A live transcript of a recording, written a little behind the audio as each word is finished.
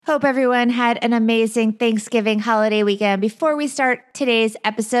Hope everyone had an amazing Thanksgiving holiday weekend. Before we start today's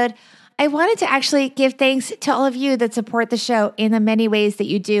episode, I wanted to actually give thanks to all of you that support the show in the many ways that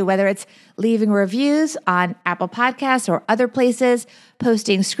you do, whether it's leaving reviews on Apple Podcasts or other places,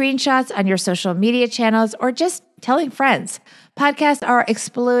 posting screenshots on your social media channels, or just telling friends. Podcasts are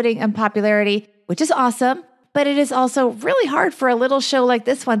exploding in popularity, which is awesome, but it is also really hard for a little show like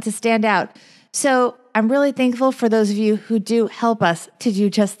this one to stand out. So I'm really thankful for those of you who do help us to do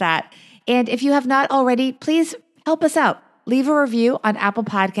just that. And if you have not already, please help us out. Leave a review on Apple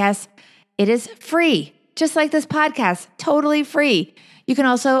Podcasts. It is free, just like this podcast, totally free. You can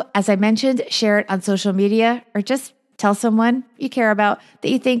also, as I mentioned, share it on social media or just tell someone you care about that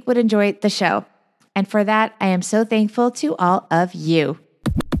you think would enjoy the show. And for that, I am so thankful to all of you.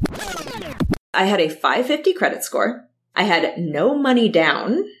 I had a 550 credit score. I had no money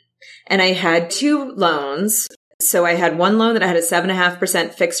down, and I had two loans. So I had one loan that I had a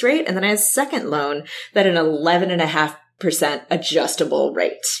 7.5% fixed rate, and then I had a second loan that had an 11.5% adjustable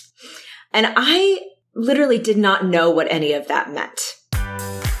rate. And I literally did not know what any of that meant.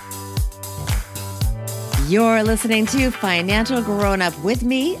 You're listening to Financial Grown Up with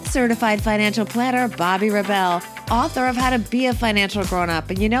me, certified financial planner Bobbi Rebell, author of How to Be a Financial Grown Up.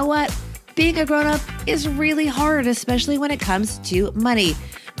 And you know what? Being a grown up is really hard, especially when it comes to money.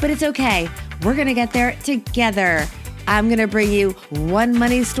 But it's okay. We're going to get there together. I'm going to bring you one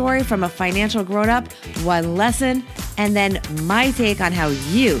money story from a financial grown up, one lesson, and then my take on how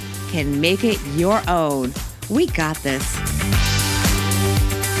you can make it your own. We got this.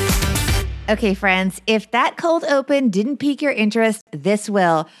 Okay, friends, if that cold open didn't pique your interest, this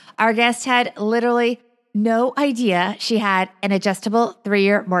will. Our guest had literally no idea she had an adjustable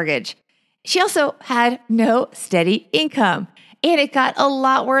 3-year mortgage. She also had no steady income, and it got a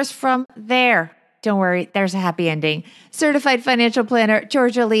lot worse from there. Don't worry, there's a happy ending. Certified financial planner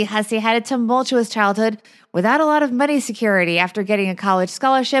Georgia Lee Hussey had a tumultuous childhood without a lot of money security. After getting a college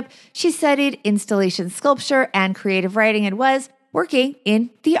scholarship, she studied installation sculpture and creative writing and was working in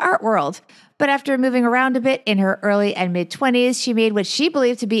the art world. But after moving around a bit in her early and mid-20s, she made what she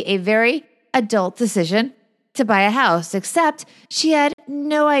believed to be a very adult decision to buy a house, except she had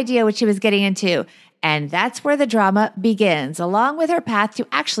no idea what she was getting into. And that's where the drama begins, along with her path to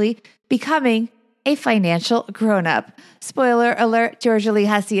actually becoming a financial grown-up. Spoiler alert, Georgia Lee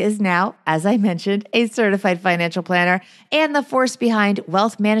Hussey is now, as I mentioned, a certified financial planner and the force behind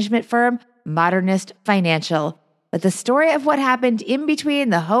wealth management firm Modernist Financial. But the story of what happened in between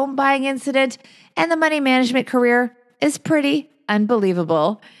the home buying incident and the money management career is pretty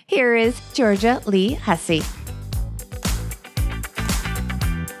unbelievable. Here is Georgia Lee Hussey.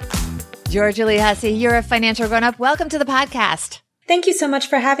 Georgia Lee Hussey, you're a financial grown-up. Welcome to the podcast. Thank you so much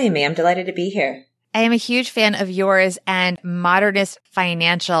for having me. I'm delighted to be here. I am a huge fan of yours and Modernist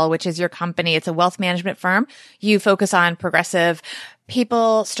Financial, which is your company. It's a wealth management firm. You focus on progressive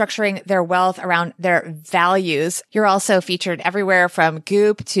people structuring their wealth around their values. You're also featured everywhere from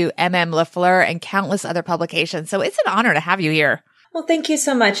Goop to LaFleur and countless other publications. So it's an honor to have you here. Well, thank you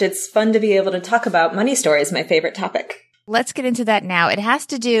so much. It's fun to be able to talk about money stories, my favorite topic. Let's get into that now. It has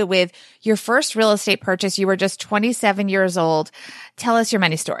to do with your first real estate purchase. You were just 27 years old. Tell us your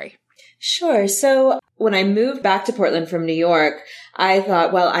money story. Sure. So when I moved back to Portland from New York, I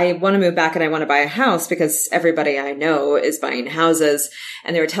thought, well, I want to move back and I want to buy a house because everybody I know is buying houses.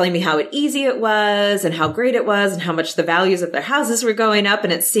 And they were telling me how easy it was and how great it was and how much the values of their houses were going up.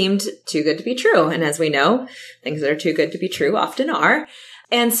 And it seemed too good to be true. And as we know, things that are too good to be true often are.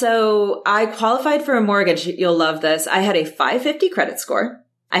 And so I qualified for a mortgage. You'll love this. I had a 550 credit score.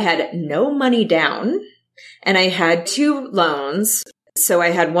 I had no money down and I had two loans. So I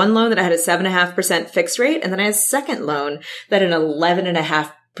had one loan that I had a 7.5% fixed rate, and then I had a second loan that had an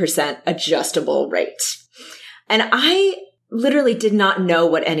 11.5% adjustable rate. And I literally did not know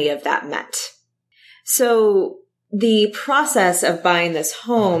what any of that meant. So the process of buying this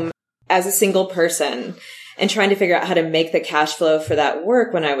home as a single person and trying to figure out how to make the cash flow for that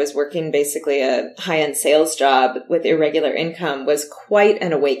work when I was working basically a high-end sales job with irregular income was quite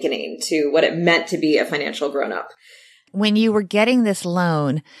an awakening to what it meant to be a financial grown-up. When you were getting this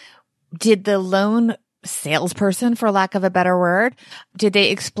loan, did the loan salesperson, for lack of a better word, did they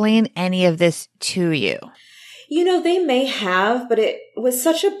explain any of this to you? You know, they may have, but it was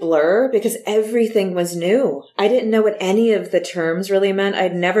such a blur because everything was new. I didn't know what any of the terms really meant.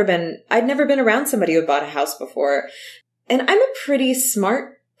 I'd never been around somebody who had bought a house before. And I'm a pretty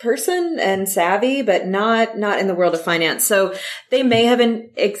smart person and savvy, but not in the world of finance. So they may have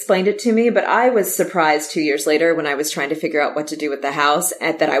explained it to me, but I was surprised 2 years later when I was trying to figure out what to do with the house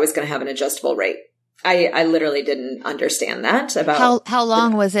that I was going to have an adjustable rate. I literally didn't understand that about how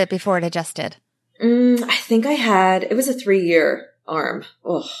long was it before it adjusted? I think it was a 3-year arm.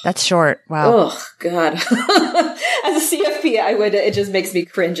 Oh, that's short. Wow. Oh God. As a CFP, it just makes me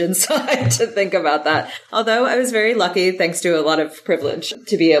cringe inside to think about that. Although I was very lucky, thanks to a lot of privilege,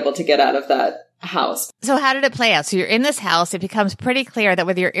 to be able to get out of that house. So how did it play out? So you're in this house. It becomes pretty clear that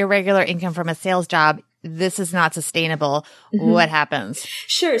with your irregular income from a sales job, this is not sustainable. Mm-hmm. What happens?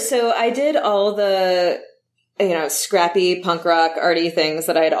 Sure. So I did all the, scrappy punk rock arty things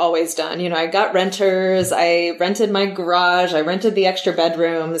that I had always done. I got renters. I rented my garage. I rented the extra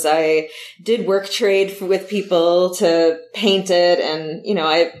bedrooms. I did work trade with people to paint it. And,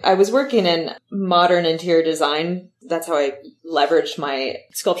 I was working in modern interior design. That's how I leveraged my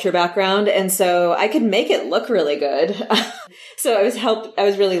sculpture background. And so I could make it look really good. So I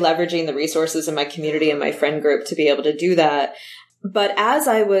was really leveraging the resources in my community and my friend group to be able to do that. But as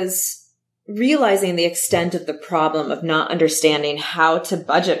I was realizing the extent of the problem of not understanding how to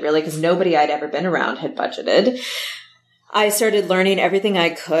budget, really, because nobody I'd ever been around had budgeted, I started learning everything I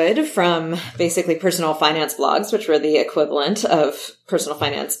could from basically personal finance blogs, which were the equivalent of personal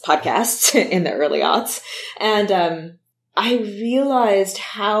finance podcasts in the early aughts. And I realized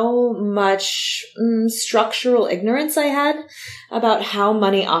how much structural ignorance I had about how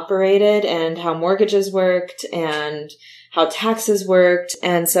money operated and how mortgages worked and how taxes worked.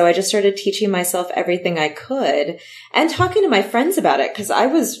 And so I just started teaching myself everything I could and talking to my friends about it because I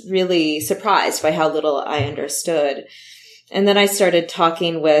was really surprised by how little I understood. And then I started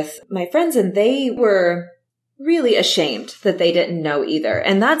talking with my friends and they were really ashamed that they didn't know either.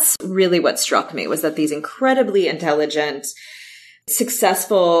 And that's really what struck me, was that these incredibly intelligent,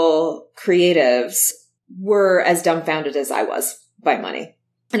 successful creatives were as dumbfounded as I was by money.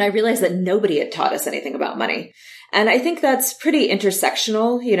 And I realized that nobody had taught us anything about money. And I think that's pretty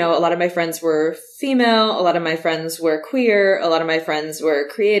intersectional. A lot of my friends were female. A lot of my friends were queer. A lot of my friends were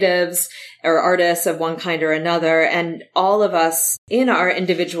creatives or artists of one kind or another. And all of us in our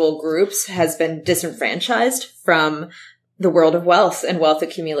individual groups has been disenfranchised from the world of wealth and wealth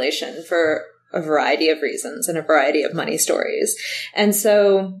accumulation for a variety of reasons and a variety of money stories. And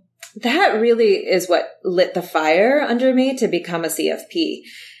so that really is what lit the fire under me to become a CFP.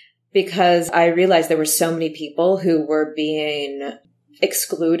 Because I realized there were so many people who were being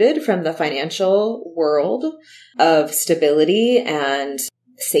excluded from the financial world of stability and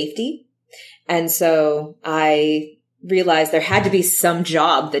safety. And so I realized there had to be some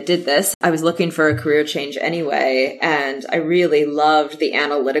job that did this. I was looking for a career change anyway, and I really loved the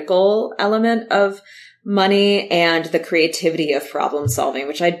analytical element of money and the creativity of problem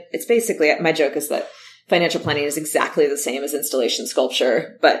solving, it's basically, my joke is that financial planning is exactly the same as installation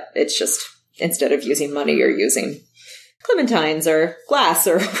sculpture, but it's just, instead of using money, you're using clementines or glass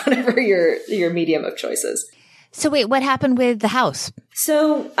or whatever your medium of choice is. So wait, what happened with the house?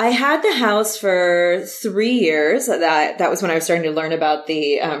 So I had the house for 3 years. That was when I was starting to learn about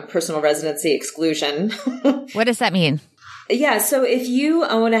the personal residency exclusion. What does that mean? Yeah. So if you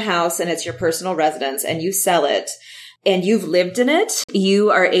own a house and it's your personal residence and you sell it and you've lived in it,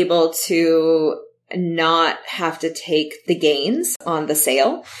 you are able to not have to take the gains on the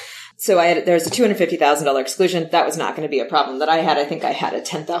sale. So there's a $250,000 exclusion. That was not going to be a problem that I had. I think I had a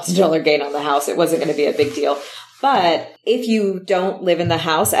 $10,000 gain on the house. It wasn't going to be a big deal. But if you don't live in the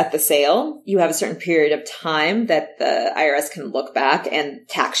house at the sale, you have a certain period of time that the IRS can look back and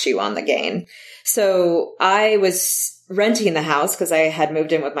tax you on the gain. So I was renting the house because I had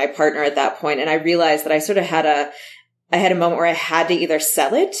moved in with my partner at that point, and I realized that I sort of had a moment where I had to either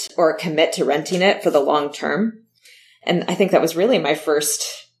sell it or commit to renting it for the long term. And I think that was really my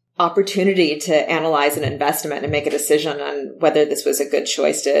first opportunity to analyze an investment and make a decision on whether this was a good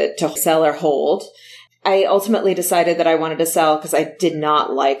choice to sell or hold. I ultimately decided that I wanted to sell because I did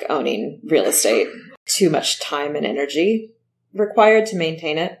not like owning real estate. Too much time and energy required to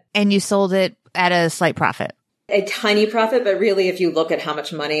maintain it. And you sold it at a slight profit. A tiny profit, but really if you look at how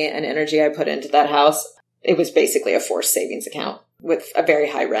much money and energy I put into that house, it was basically a forced savings account with a very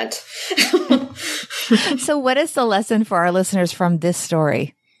high rent. So what is the lesson for our listeners from this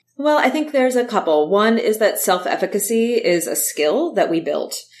story? Well, I think there's a couple. One is that self-efficacy is a skill that we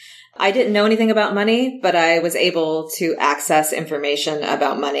built. I didn't know anything about money, but I was able to access information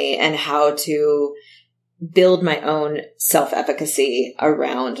about money and how to build my own self-efficacy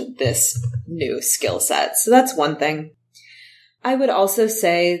around this new skill set. So that's one thing. I would also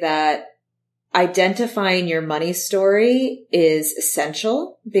say that identifying your money story is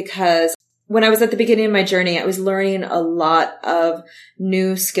essential because when I was at the beginning of my journey, I was learning a lot of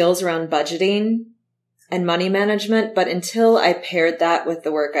new skills around budgeting and money management. But until I paired that with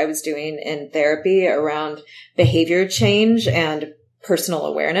the work I was doing in therapy around behavior change and personal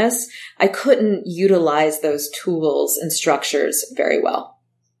awareness, I couldn't utilize those tools and structures very well.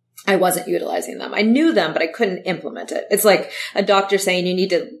 I wasn't utilizing them. I knew them, but I couldn't implement it. It's like a doctor saying you need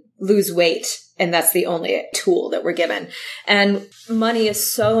to lose weight, and that's the only tool that we're given. And money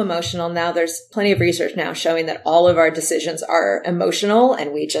is so emotional now. There's plenty of research now showing that all of our decisions are emotional,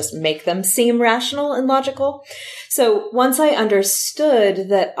 and we just make them seem rational and logical. So once I understood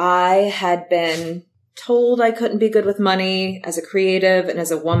that I had been told I couldn't be good with money as a creative and as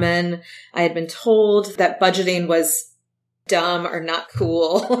a woman, I had been told that budgeting was dumb or not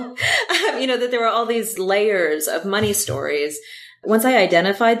cool, that there were all these layers of money stories. Once I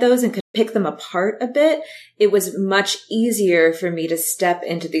identified those and could pick them apart a bit, it was much easier for me to step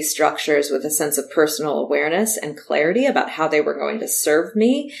into these structures with a sense of personal awareness and clarity about how they were going to serve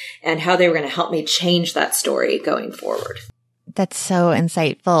me and how they were going to help me change that story going forward. That's so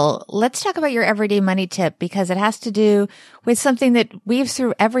insightful. Let's talk about your everyday money tip, because it has to do with something that weaves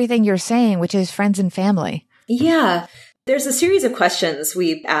through everything you're saying, which is friends and family. Yeah. There's a series of questions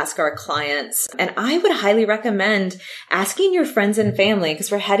we ask our clients, and I would highly recommend asking your friends and family, because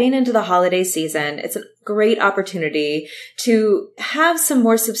we're heading into the holiday season. It's a great opportunity to have some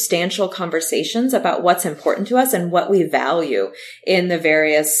more substantial conversations about what's important to us and what we value in the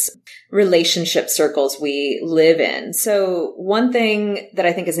various relationship circles we live in. So one thing that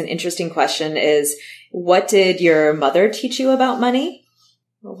I think is an interesting question is, what did your mother teach you about money?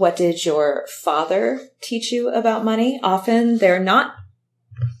 What did your father teach you about money? Often they're not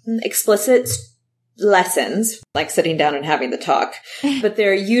explicit lessons, like sitting down and having the talk, but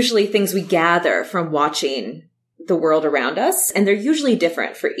they're usually things we gather from watching the world around us. And they're usually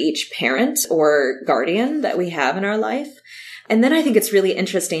different for each parent or guardian that we have in our life. And then I think it's really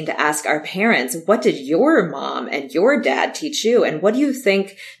interesting to ask our parents, what did your mom and your dad teach you? And what do you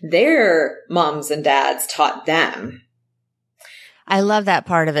think their moms and dads taught them? I love that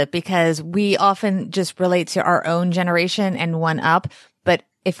part of it, because we often just relate to our own generation and one up. But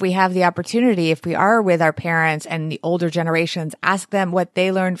if we have the opportunity, if we are with our parents and the older generations, ask them what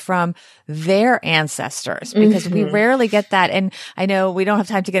they learned from their ancestors, because we rarely get that. And I know we don't have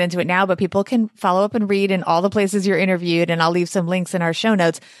time to get into it now, but people can follow up and read in all the places you're interviewed, and I'll leave some links in our show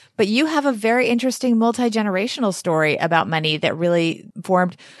notes. But you have a very interesting multi-generational story about money that really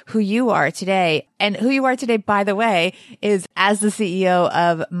formed who you are today. And who you are today, by the way, is as the CEO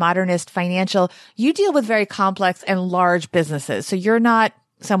of Modernist Financial, you deal with very complex and large businesses. So you're not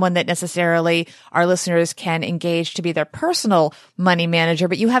someone that necessarily our listeners can engage to be their personal money manager,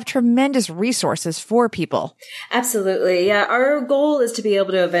 but you have tremendous resources for people. Absolutely. Yeah. Our goal is to be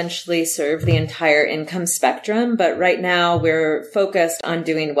able to eventually serve the entire income spectrum. But right now we're focused on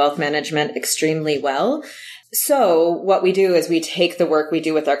doing wealth management extremely well. So what we do is we take the work we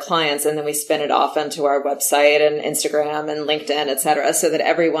do with our clients and then we spin it off onto our website and Instagram and LinkedIn, et cetera, so that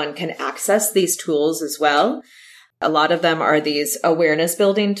everyone can access these tools as well. A lot of them are these awareness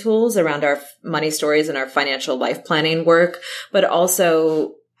building tools around our money stories and our financial life planning work, but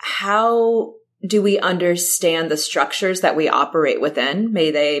also how do we understand the structures that we operate within?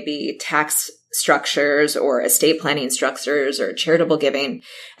 May they be tax structures or estate planning structures or charitable giving?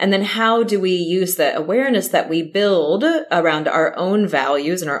 And then how do we use the awareness that we build around our own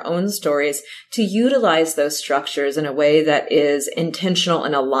values and our own stories to utilize those structures in a way that is intentional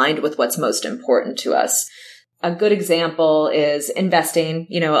and aligned with what's most important to us? A good example is investing.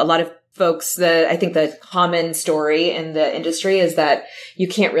 A lot of folks, I think the common story in the industry is that you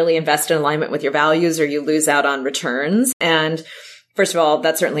can't really invest in alignment with your values or you lose out on returns. And first of all,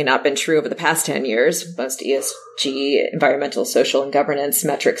 that's certainly not been true over the past 10 years. Most ESG, environmental, social, and governance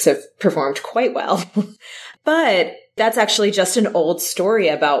metrics have performed quite well. But that's actually just an old story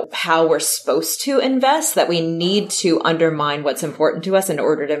about how we're supposed to invest, that we need to undermine what's important to us in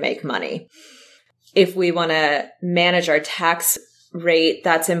order to make money. If we want to manage our tax rate,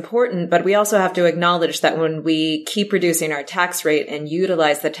 that's important, but we also have to acknowledge that when we keep reducing our tax rate and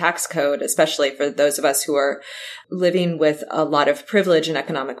utilize the tax code, especially for those of us who are living with a lot of privilege and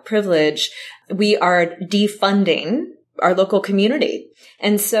economic privilege, we are defunding our local community.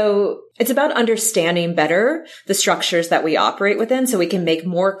 And so it's about understanding better the structures that we operate within so we can make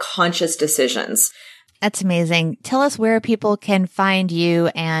more conscious decisions. That's amazing. Tell us where people can find you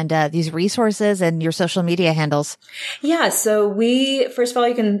and these resources and your social media handles. Yeah. So first of all,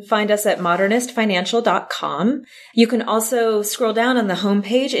 you can find us at modernistfinancial.com. You can also scroll down on the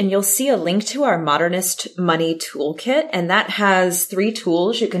homepage and you'll see a link to our Modernist Money Toolkit. And that has 3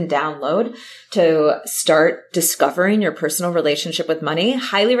 tools you can download to start discovering your personal relationship with money.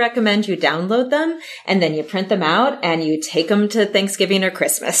 Highly recommend you download them and then you print them out and you take them to Thanksgiving or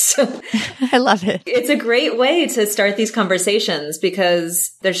Christmas. I love it. It's a great way to start these conversations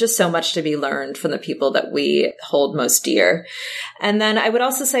because there's just so much to be learned from the people that we hold most dear. And then I would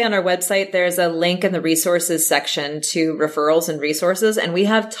also say on our website, there's a link in the resources section to referrals and resources. And we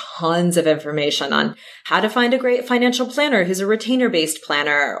have tons of information on how to find a great financial planner who's a retainer-based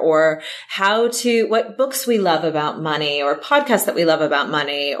planner, or what books we love about money, or podcasts that we love about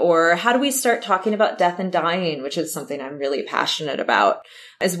money, or how do we start talking about death and dying, which is something I'm really passionate about,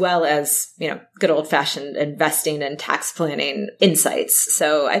 as well as, good old-fashioned investing and tax planning insights.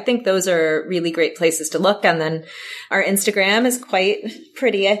 So I think those are really great places to look. And then our Instagram is quite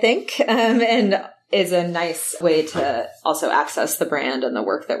pretty, I think, and is a nice way to also access the brand and the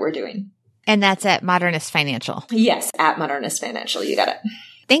work that we're doing. And that's at Modernist Financial. Yes, at Modernist Financial. You got it.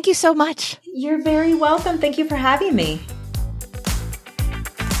 Thank you so much. You're very welcome. Thank you for having me.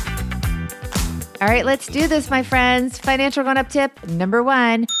 All right, let's do this, my friends. Financial grown-up tip number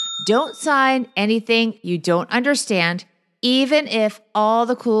 1, don't sign anything you don't understand, even if all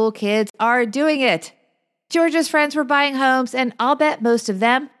the cool kids are doing it. Georgia's friends were buying homes, and I'll bet most of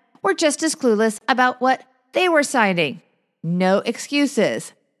them were just as clueless about what they were signing. No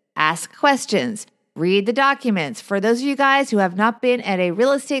excuses. Ask questions. Read the documents. For those of you guys who have not been at a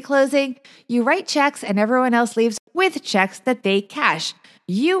real estate closing, you write checks and everyone else leaves with checks that they cash.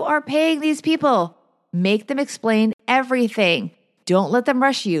 You are paying these people. Make them explain everything. Don't let them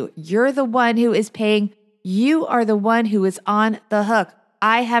rush you. You're the one who is paying. You are the one who is on the hook.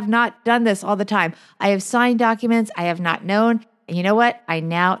 I have not done this all the time. I have signed documents I have not known. And you know what? I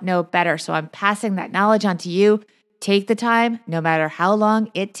now know better. So I'm passing that knowledge on to you. Take the time, no matter how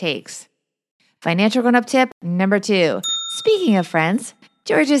long it takes. Financial grown-up tip number 2. Speaking of friends,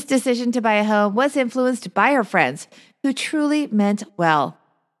 Georgia's decision to buy a home was influenced by her friends who truly meant well.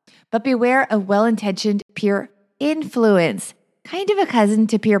 But beware of well-intentioned peer influence, kind of a cousin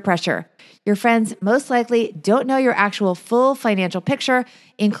to peer pressure. Your friends most likely don't know your actual full financial picture,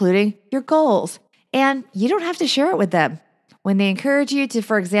 including your goals, and you don't have to share it with them. When they encourage you to,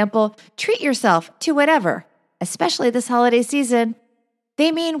 for example, treat yourself to whatever, especially this holiday season,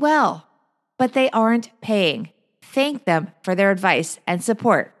 they mean well, but they aren't paying. Thank them for their advice and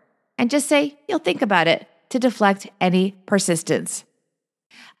support, and just say you'll think about it to deflect any persistence.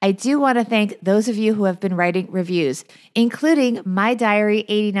 I do want to thank those of you who have been writing reviews, including My Diary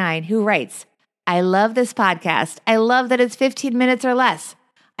 89, who writes, I love this podcast. I love that it's 15 minutes or less.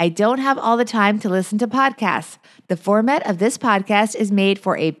 I don't have all the time to listen to podcasts. The format of this podcast is made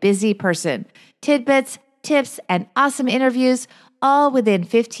for a busy person. Tidbits, tips, and awesome interviews, all within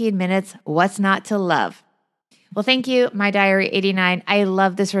 15 minutes. What's not to love? Well, thank you, My Diary 89. I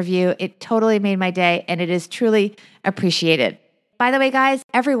love this review. It totally made my day, and it is truly appreciated. By the way, guys,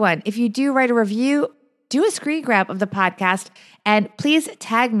 everyone, if you do write a review, do a screen grab of the podcast and please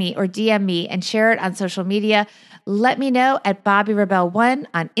tag me or DM me and share it on social media. Let me know at Bobbi Rebell 1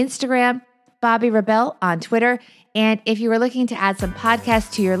 on Instagram, Bobbi Rebell on Twitter. And if you are looking to add some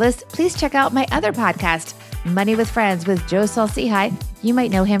podcasts to your list, please check out my other podcast, Money with Friends with Joe Saul-Sehy. You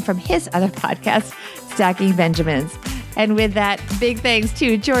might know him from his other podcast, Stacking Benjamins. And with that, big thanks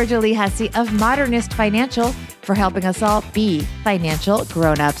to Georgia Lee Hussey of Modernist Financial for helping us all be financial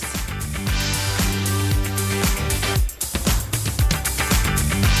grown-ups.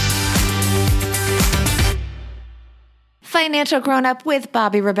 Financial Grown-Up with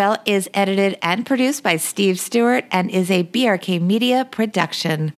Bobbi Rebell is edited and produced by Steve Stewart and is a BRK Media production.